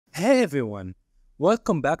Hey everyone,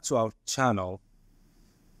 welcome back to our channel.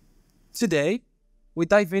 Today, we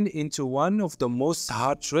dive into one of the most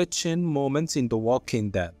heart-wrenching moments in The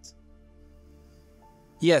Walking Dead.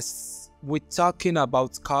 Yes, we're talking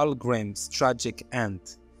about Carl Grimm's tragic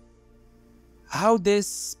end. How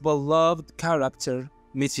this beloved character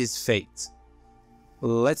meets his fate.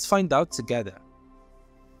 Let's find out together.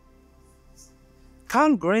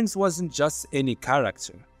 Carl Grimes wasn't just any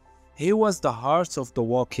character. He was the heart of The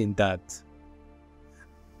Walking Dead.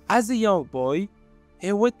 As a young boy,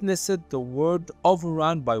 he witnessed the world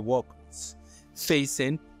overrun by walkers,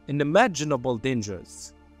 facing unimaginable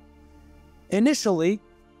dangers. Initially,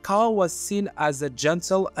 Carl was seen as a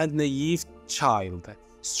gentle and naive child,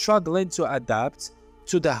 struggling to adapt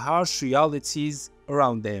to the harsh realities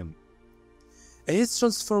around him. His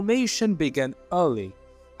transformation began early,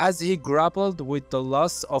 as he grappled with the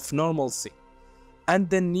loss of normalcy and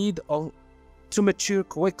the need to mature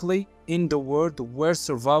quickly in the world where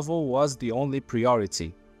survival was the only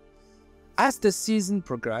priority. As the season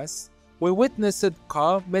progressed, we witnessed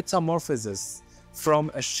Carl's metamorphosis from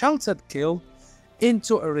a sheltered kill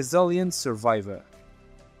into a resilient survivor.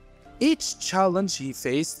 Each challenge he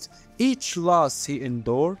faced, each loss he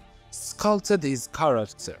endured, sculpted his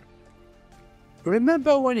character.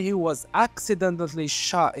 Remember when he was accidentally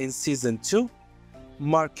shot in Season 2,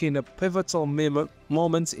 marking a pivotal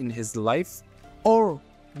moment in his life? Or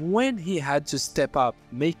when he had to step up,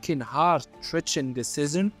 making heart-wrenching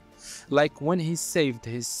decisions, like when he saved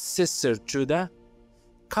his sister Judah?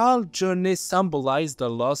 Carl's journey symbolized the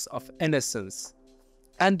loss of innocence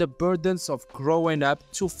and the burdens of growing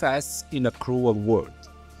up too fast in a cruel world.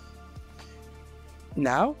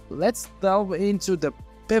 Now, let's delve into the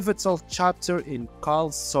pivotal chapter in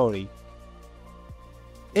Carl's story.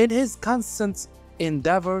 In his constant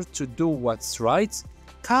endeavor to do what's right,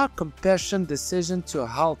 Carl's compassionate decision to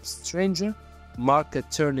help strangers marked a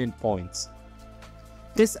turning point.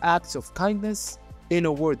 This act of kindness, in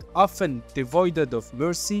a world often devoid of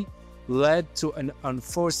mercy, led to an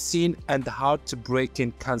unforeseen and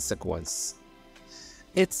heartbreaking consequence.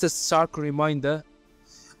 It's a stark reminder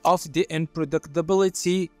of the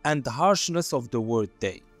unpredictability and harshness of the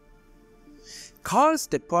workday. Carl's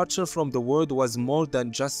departure from the world was more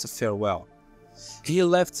than just a farewell. He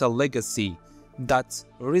left a legacy that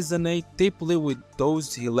resonates deeply with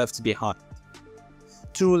those he left behind.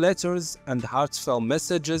 Through letters and heartfelt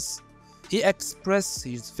messages, he expressed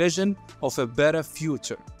his vision of a better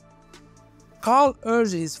future. Carl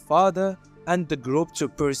urged his father and the group to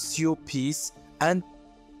pursue peace and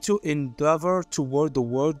to endeavor toward a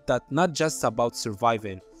world that's not just about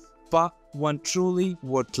surviving, but one truly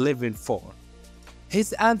worth living for.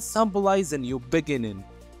 His end symbolized a new beginning,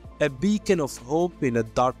 a beacon of hope in a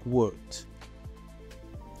dark world.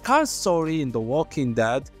 Carl's story in The Walking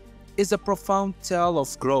Dead is a profound tale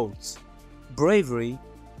of growth, bravery,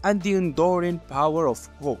 and the enduring power of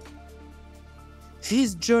hope.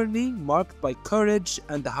 His journey marked by courage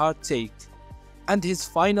and heartache, and his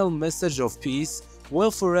final message of peace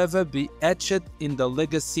will forever be etched in the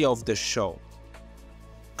legacy of the show.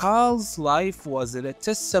 Carl's life was a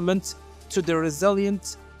testament to the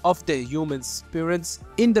resilience of the human spirit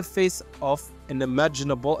in the face of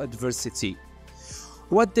unimaginable adversity.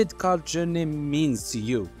 What did Carl's journey mean to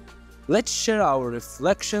you? Let's share our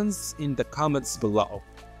reflections in the comments below.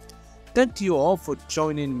 Thank you all for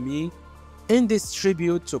joining me in this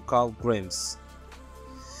tribute to Carl Grimes.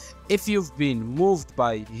 If you've been moved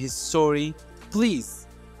by his story, please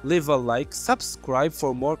leave a like, subscribe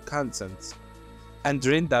for more content, and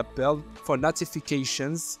ring that bell for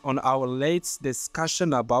notifications on our latest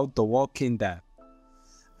discussion about The Walking Dead.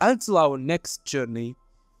 Until our next journey,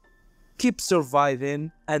 keep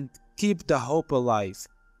surviving and keep the hope alive.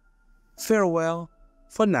 Farewell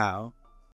for now.